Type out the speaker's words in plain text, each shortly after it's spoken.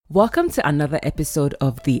Welcome to another episode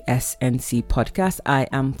of the SNC podcast. I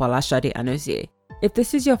am Folashade Anozie. If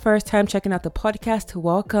this is your first time checking out the podcast,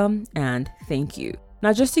 welcome and thank you.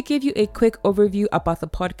 Now, just to give you a quick overview about the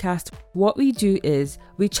podcast, what we do is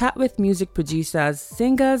we chat with music producers,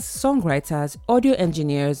 singers, songwriters, audio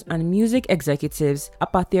engineers, and music executives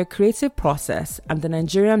about their creative process and the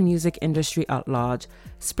Nigerian music industry at large,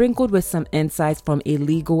 sprinkled with some insights from a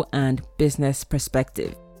legal and business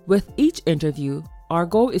perspective. With each interview, our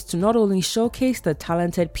goal is to not only showcase the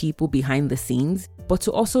talented people behind the scenes, but to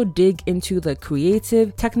also dig into the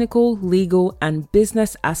creative, technical, legal, and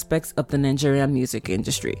business aspects of the Nigerian music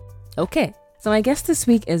industry. Okay, so my guest this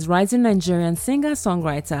week is rising Nigerian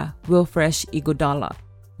singer-songwriter Wilfresh Iguodala.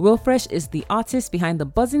 Wilfresh is the artist behind the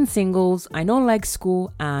buzzing singles I Know Like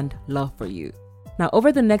Skul and Love For You. Now,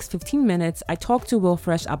 over the next 15 minutes, I talk to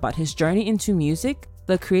Wilfresh about his journey into music,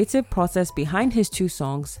 the creative process behind his two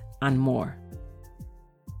songs, and more.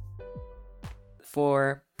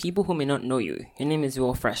 For people who may not know you, your name is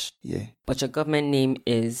Wilfresh. Yeah. But your government name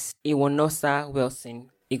is Iwonosa Wilson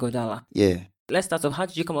Iguodala. Yeah. Let's start off. How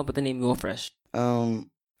did you come up with the name Wilfresh?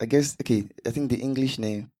 I guess, I think the English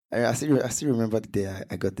name, I still remember the day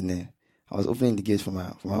I got the name. I was opening the gates for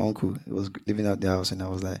my uncle. He was living out the house, and I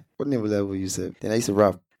was like, what name will I use? Then I used to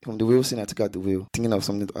rap. From the Wilson, I took out the Will, thinking of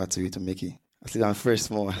something to add to it to make it. I said I'm fresh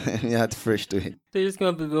small, and you had fresh to it. So you just came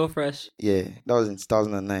up with Wilfresh? Yeah, that was in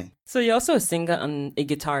 2009. So you're also a singer and a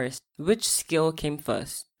guitarist. Which skill came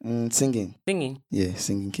first? Singing. Singing? Yeah,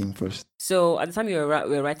 singing came first. So at the time you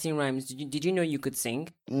were writing rhymes, did you know you could sing?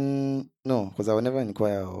 No, because I was never in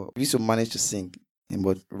choir. I used to manage to sing,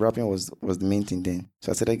 but rapping was the main thing then.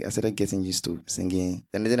 So I started getting used to singing.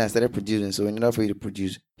 And then I started producing. So in order for you to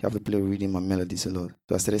produce, you have to play rhythm and melodies a lot.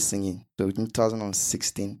 So I started singing. So in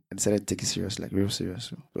 2016, I decided to take it serious, like real serious.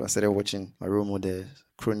 So I started watching my role models,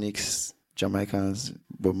 Chronics, Jamaicans,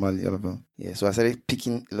 Bob Marley, all of them. Yeah, so I started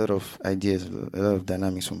picking a lot of ideas, a lot of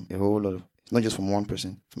dynamics from a whole lot of, not just from one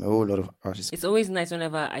person, from a whole lot of artists. It's always nice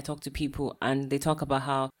whenever I talk to people and they talk about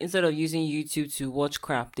how instead of using YouTube to watch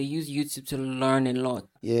crap, they use YouTube to learn a lot.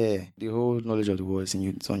 Yeah, the whole knowledge of the world is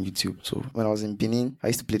on YouTube. So when I was in Benin, I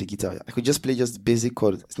used to play the guitar. I could just play just basic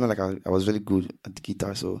chords. It's not like I was really good at the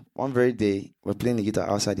guitar. So one very day, we're playing the guitar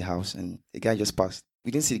outside the house and the guy just passed.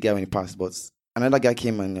 We didn't see the guy when he passed, but another guy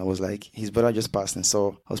came and I was like, his brother just passed and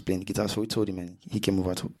saw I was playing the guitar. So we told him and he came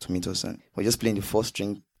over to meet us. And we're just playing the fourth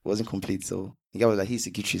string. It wasn't complete. So the guy was like, he's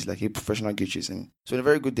a guitarist, like a professional guitarist. And so on a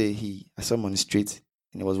very good day, I saw him on the street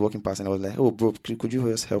and he was walking past and I was like, oh bro, could you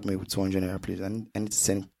just help me with 200 naira please? I need to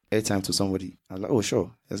send airtime to somebody. I was like, oh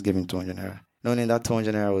sure, let's give him 200 naira. Knowing that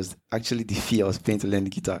 200 naira was actually the fee I was paying to learn the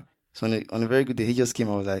guitar. So on a very good day, he just came.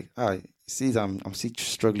 I was like, see, I'm still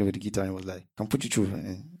struggling with the guitar. And he was like, I can put you through.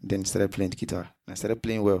 And then started playing the guitar. And I started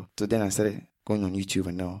playing well. So then I started going on YouTube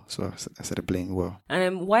and now, so I started playing well.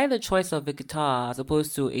 And why the choice of a guitar as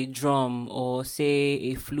opposed to a drum or say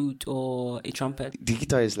a flute or a trumpet? The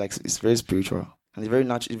guitar is like, it's very spiritual. And it's very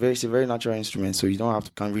natural. It's a very natural instrument, so you don't have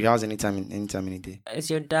to can rehearse anytime, any day. Is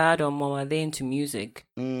your dad or mom, are they into music?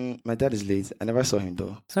 My dad is late. I never saw him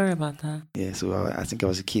though. Sorry about that. Yeah, so I think I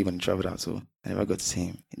was a kid when he traveled out, so I never got to see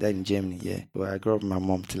him. He died in Germany. Yeah, but I grew up with my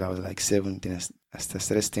mom till I was like 7. Then I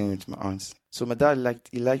started staying with my aunts. So my dad liked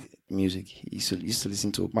music. He used to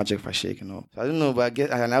listen to Magic Fashake and all. So I don't know, but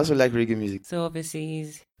I also like reggae music. So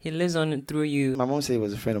obviously he lives on through you. My mom said he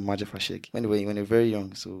was a friend of Magic Fashake when they were very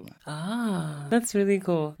young. So that's really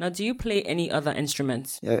cool. Now, do you play any other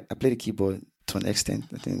instruments? Yeah, I play the keyboard to an extent.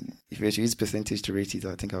 I think if you use percentage to rate it,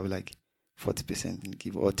 I think I would like 40% in the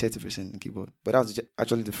keyboard or 30% in the keyboard. But that was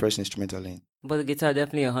actually the first instrument I learned. But the guitar,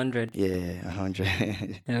 definitely 100. Yeah,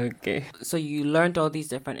 100. Okay. So you learned all these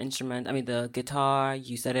different instruments. I mean, the guitar,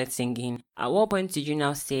 you started singing. At what point did you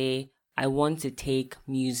now say, I want to take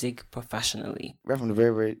music professionally? Right from the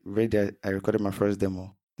very, very day I recorded my first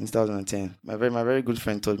demo in 2010. My very good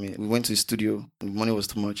friend told me, we went to the studio and the money was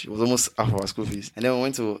too much. It was almost half our school fees. And then we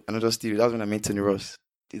went to another studio. That was when I met Tony Ross.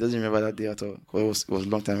 He doesn't remember that day at all. It was a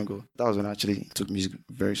long time ago. That was when I actually took music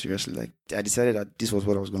very seriously. Like I decided that this was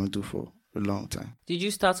what I was going to do for a long time. Did you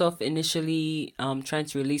start off initially trying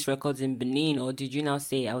to release records in Benin, or did you now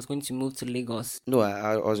say I was going to move to Lagos? No,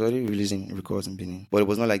 I was already releasing records in Benin, but it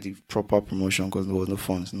was not like the proper promotion because there was no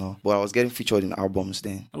funds, no. But I was getting featured in albums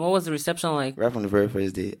then. And what was the reception like? Right from the very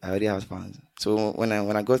first day, I already had fans. So when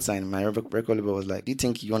I got signed, my record label was like, do you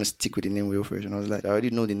think you want to stick with the name Wilfresh? And I was like, I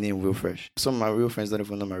already know the name Wilfresh. Some of my real friends don't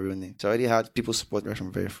even know my real name. So I already had people support me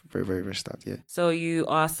from very, very, very, very start, yeah. So you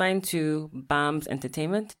are signed to BAM's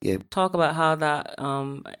Entertainment? Yeah. Talk about how that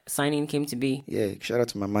signing came to be. Yeah, shout out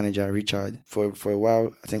to my manager, Richard. For a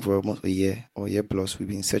while, I think for almost a year or a year plus, we've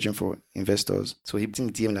been searching for investors. So he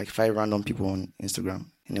DM like 5 random people on Instagram.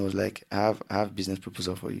 And it was like, I have a business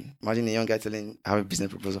proposal for you. Imagine a young guy telling, I have a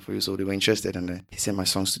business proposal for you. So they were interested, and he sent my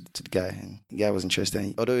songs to the guy, and the guy was interested.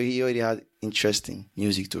 And although he already had interesting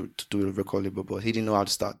music to do a record label, but he didn't know how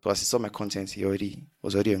to start. So as he saw my content, he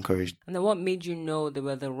was already encouraged. And then what made you know they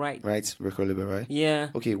were the right record label, right? Yeah.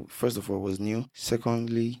 Okay, first of all, it was new.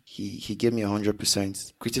 Secondly, he gave me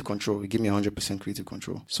 100% creative control. He gave me 100% creative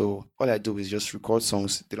control. So all I do is just record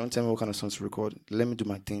songs. They don't tell me what kind of songs to record. They let me do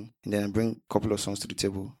my thing, and then I bring a couple of songs to the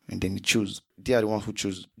table, and then they choose. They are the ones who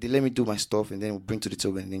choose. They let me do my stuff, and then we bring to the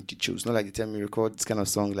table, and then they choose. Not like they tell me record this kind of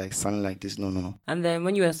song, like sounding like this. No. And then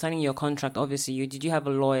when you were signing your contract, obviously, did you have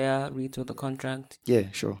a lawyer read through the contract? Yeah,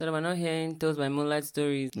 sure. So that we're not hearing those by moonlight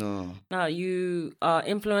stories. No. Now, you are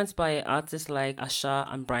influenced by artists like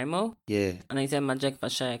Asha and Brimo. Yeah. And I said Majek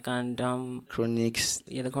Vashek and Chronics.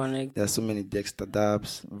 Yeah, the Chronic. There are so many. Dexter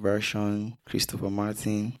Dabbs, Version, Christopher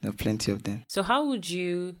Martin. There are plenty of them. So how would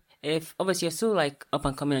you, if obviously you're still like up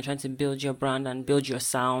and coming and trying to build your brand and build your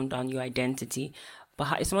sound and your identity,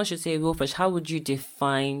 but if someone should say Wilfresh, how would you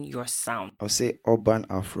define your sound? I would say urban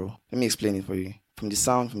Afro. Let me explain it for you. From the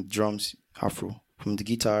sound, from the drums, Afro. From the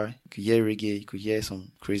guitar, you could hear reggae, you could hear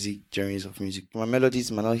some crazy genres of music. My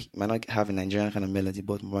melodies might not have a Nigerian kind of melody,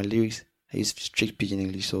 but my lyrics, I use strict pidgin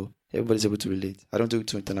English, so everybody's able to relate. I don't do it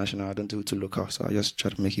too international, I don't do it too local, so I just try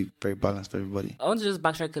to make it very balanced for everybody. I want to just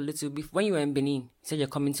backtrack a little bit. When you were in Benin, you said you're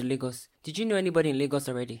coming to Lagos. Did you know anybody in Lagos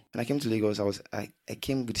already? When I came to Lagos, I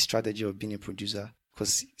came with the strategy of being a producer.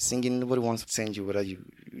 Because singing, nobody wants to send you whether you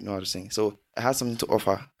know how to sing. So I had something to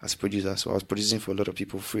offer as a producer. So I was producing for a lot of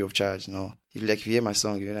people free of charge. If you hear my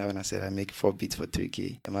song, you know when I said I make 4 beats for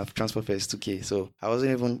 3K and my transport fare is 2K. So I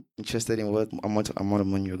wasn't even interested in what amount of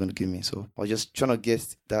money you're going to give me. So I was just trying to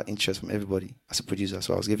get that interest from everybody as a producer.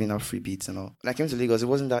 So I was giving out free beats and all. When I came to Lagos, it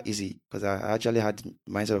wasn't that easy because I actually had the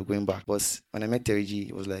mindset of going back. But when I met Terry G,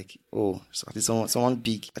 it was like, oh, so at least someone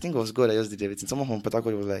big. I think it was God that just did everything. Someone from Port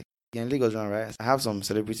Harcourt was like, yeah, in Lagos, right? I have some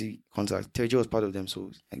celebrity contacts. Terry J was part of them, so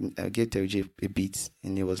I gave Terry J a beat,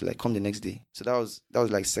 and it was like, come the next day. So that was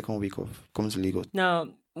like second week of coming to Lagos. Now,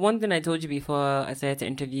 one thing I told you before I started to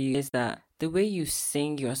interview is that the way you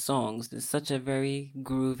sing your songs is such a very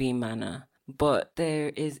groovy manner. But there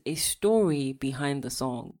is a story behind the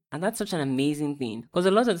song, and that's such an amazing thing. Because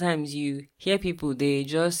a lot of times you hear people, they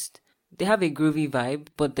have a groovy vibe,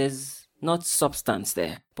 but there's not substance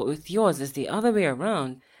there. But with yours, it's the other way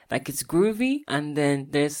around. Like it's groovy and then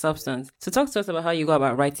there's substance. So talk to us about how you go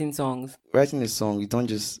about writing songs. Writing a song, I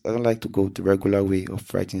don't like to go the regular way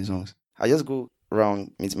of writing songs. I just go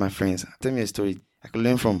around, meet my friends, tell me a story I could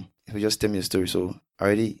learn from. If you just tell me a story, so I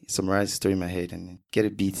already summarize the story in my head and get a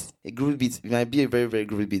beat. A groovy beat, it might be a very, very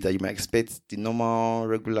groovy beat that you might expect the normal,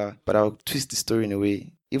 regular, but I'll twist the story in a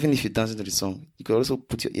way. Even if you're dancing to the song, you could also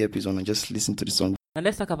put your earpiece on and just listen to the song. Now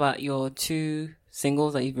let's talk about your 2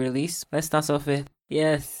 singles that you've released. Let's start off with,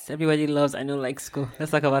 yes, everybody loves I Know Like Skul.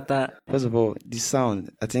 Let's talk about that. First of all, the sound,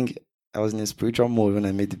 I think I was in a spiritual mode when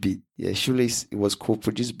I made the beat. Yeah, Shoelace, it was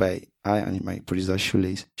co-produced by I and my producer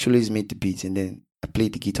Shoelace. Shoelace made the beat and then I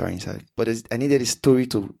played the guitar inside. But I needed a story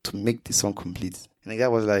to make the song complete. And the guy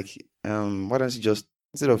was like, why don't you just,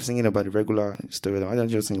 instead of singing about the regular story, why don't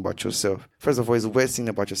you just sing about yourself? First of all, it's worth singing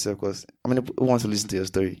about yourself because who wants to listen to your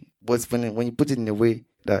story? But when you put it in a way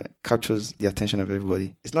that captures the attention of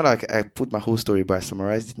everybody, it's not like I put my whole story, but I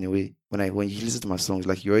summarized it in a way. When you listen to my songs,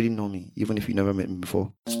 like you already know me, even if you never met me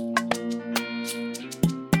before.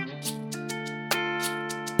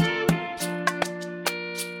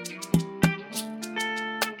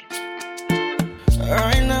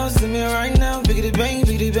 Right now, see me right now, biggity bang,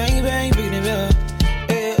 biggity bang, bang, biggity bang.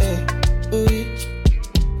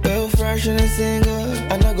 Wilfresh and a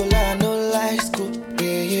singer, I not go lie, I know like school,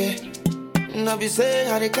 yeah. No be say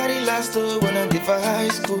how they carry last two when I did for high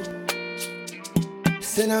school.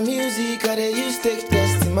 Send a music, how they use take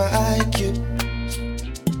test in my IQ.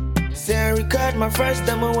 Say I record my first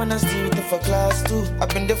demo when I still waiting for class 2. I've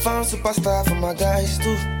been the fan superstar for my guys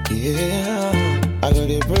too, yeah. I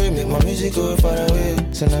gotta pray, make my music go far away.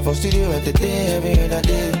 Send I for studio at the day, every other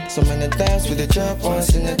day. So many times with the chop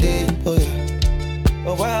once in a day, oh yeah.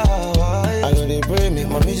 Oh wow, I gotta pray, make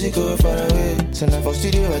my music go far away. Send I for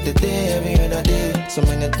studio at the day, every other day. So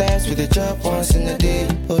many times with the chop once in a day,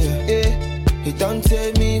 oh yeah. Yeah, he don't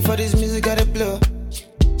take me for this music, gotta blow.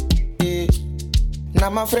 Yeah, Now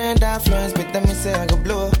my friend influence me, tell me say I go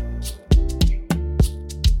blow.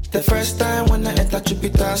 The first time when I enter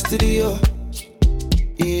Jupiter Studio,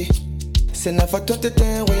 yeah. Say never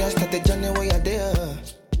 2010 where I started journey where you're there.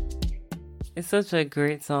 It's such a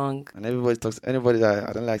great song. And everybody talks, anybody that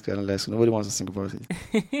I don't like, so nobody wants to sing about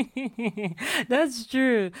it. That's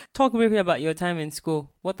true. Talk briefly about your time in school.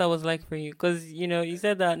 What that was like for you. Because, you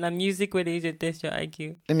said that now music where they use to test your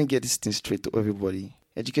IQ. Let me get this thing straight to everybody.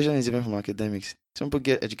 Education is different from academics. Some people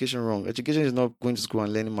get education wrong. Education is not going to school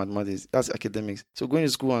and learning mathematics. That's academics. So going to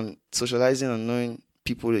school and socializing and knowing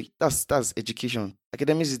people, that's education.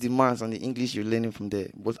 Academics is the maths and the English you're learning from there.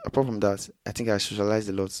 But apart from that, I think I socialized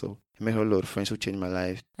a lot. So I met a lot of friends who changed my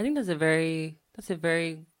life. I think that's a very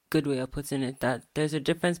good way of putting it, that there's a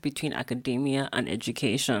difference between academia and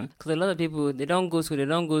education. Because a lot of people, they're not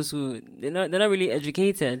not really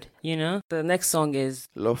educated, The next song is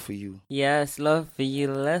Love for You. Yes, Love for You,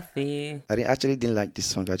 Love for You. I didn't like this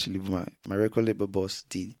song actually, but my record label boss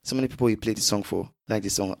did. So many people he played the song for like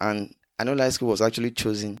this song, and I know Light School was actually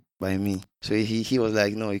chosen by me. So he was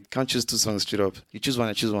like, no, you can't choose two songs straight up. You choose one,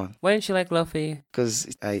 I choose one. Why didn't you like Love for You?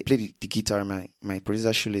 Because I played the guitar, my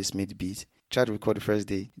producer Shoelace made the beat. Tried to record the first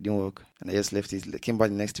day, it didn't work. And I just left it. Came back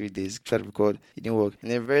the next 3 days, tried to record, it didn't work.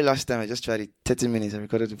 And the very last time I just tried it, 30 minutes, I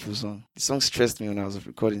recorded the full song. The song stressed me when I was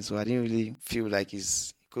recording, so I didn't really feel like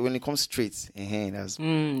it's... When it comes straight, that's...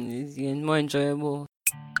 It's more enjoyable.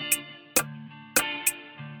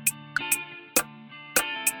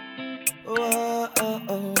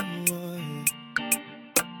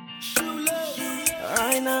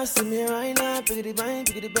 Right now, see me right now, pickety bang,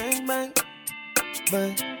 bang,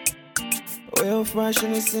 bang. Wilfresh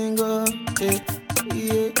in a single,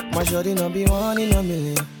 yeah. My shorty not be one in a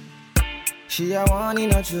million. She a one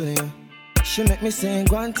in a trillion. She make me sing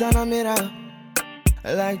Guantanamera,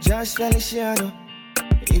 like Josh Feliciano.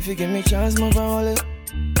 If you give me chance, move on it.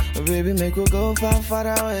 Baby, make her go far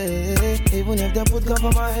away. Even if they put gun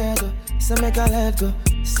for my head, so make her let go.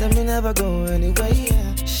 Say me never go anywhere,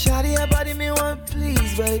 yeah. Shawty, your body me want,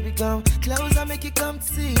 please, baby, come close and make you come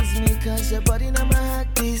tease me. Cause your body not my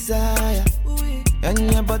heart desire,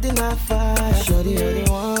 and your body not fire. Shawty, you're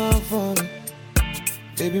the one for me.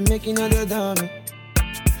 Baby, make you know the dummy.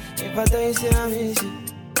 If I tell you, say I miss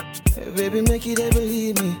you, baby, make you they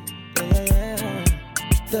believe me. Yeah.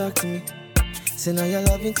 Talk to me. Say now you're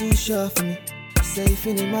loving too short for me. Say if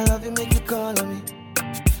you need my love, you make you call on me.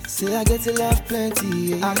 Say I get to love plenty,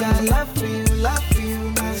 yeah. I got love for you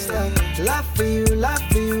non-stop. Love for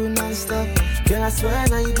you non-stop. Girl, I swear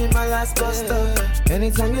now you be my last bus stop.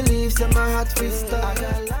 Anytime you leave, say my heart free stop. I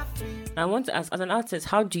got love for you. I want to ask, as an artist,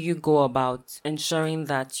 how do you go about ensuring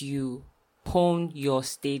that you hone your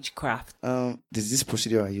stage craft? There's this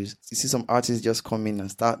procedure I use. You see some artists just come in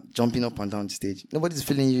and start jumping up and down the stage. Nobody's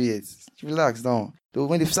feeling you yet. Relax down. So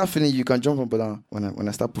when they start feeling you, you can jump up and down. When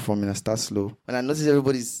I start performing, I start slow. When I notice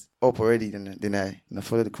everybody's up already, then I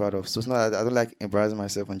follow the crowd up. So it's not, I don't like embarrassing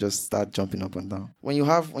myself and just start jumping up and down. When you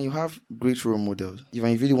have great role models, if you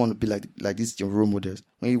really want to be like this, your role models,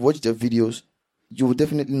 when you watch their videos, you will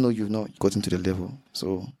definitely know you've not gotten to the level.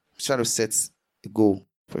 So try to set a goal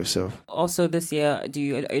for yourself. Also this year, are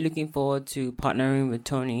you looking forward to partnering with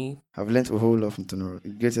Tony? I've learned a whole lot from Tony. The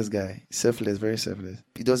greatest guy. Selfless, very selfless.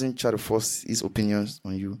 He doesn't try to force his opinions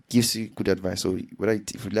on you. Gives you good advice. So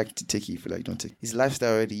if you like to take it, if you like, don't take it. His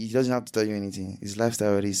lifestyle already, he doesn't have to tell you anything. His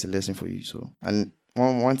lifestyle already is a lesson for you. So, and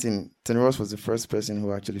one thing, Tony Ross was the first person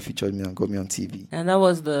who actually featured me and got me on TV. And that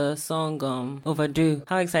was the song Overdue.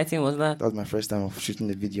 How exciting was that? That was my first time of shooting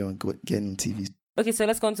the video and getting on TV. Okay, so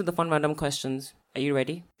let's go on to the fun random questions. Are you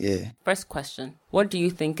ready? Yeah. First question. What do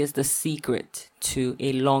you think is the secret to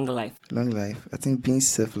a long life? Long life? I think being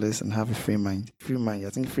selfless and have a free mind. Free mind. I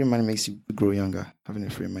think free mind makes you grow younger. Having a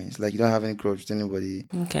free mind. It's like you don't have any grudge with anybody.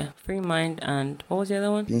 Okay. Free mind and what was the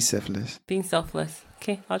other one? Being selfless. Being selfless.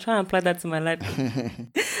 Okay, I'll try and apply that to my life.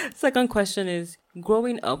 Second question is,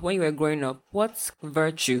 when you were growing up, what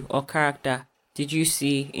virtue or character did you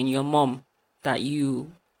see in your mom that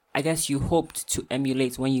you hoped to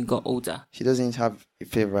emulate when you got older? She doesn't have a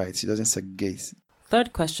favorite. She doesn't segregate.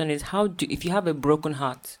 Third question is, if you have a broken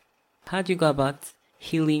heart, how do you go about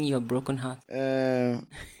healing your broken heart?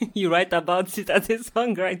 You write about it as a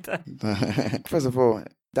songwriter. First of all,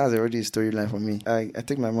 that's already a storyline for me. I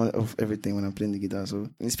take my mind off everything when I'm playing the guitar. So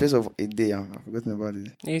in the space of a day, I've forgotten about it.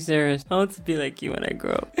 Are you serious? I want to be like you when I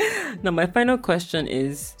grow up. Now, my final question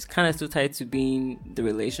is kind of still tied to being the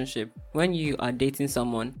relationship. When you are dating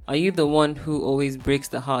someone, are you the one who always breaks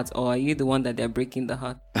the heart, or are you the one that they're breaking the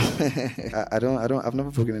heart? I've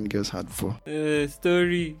never broken any girl's heart before.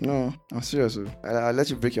 Story. No, I'm serious. I'll let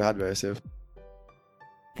you break your heart by yourself.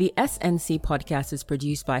 The SNC podcast is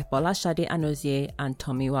produced by Folashade Anozie and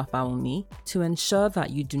Tomiwa Fawumi. To ensure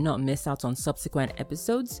that you do not miss out on subsequent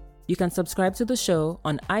episodes, you can subscribe to the show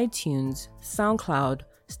on iTunes, SoundCloud,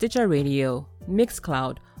 Stitcher Radio,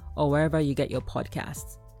 Mixcloud, or wherever you get your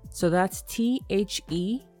podcasts. So that's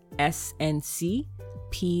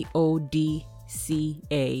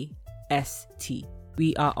THESNCPODCAST.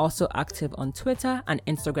 We are also active on Twitter and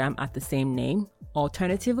Instagram at the same name.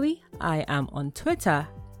 Alternatively, I am on Twitter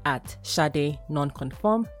at Shade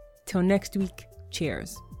Nonconform. Till next week,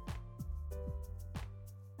 cheers.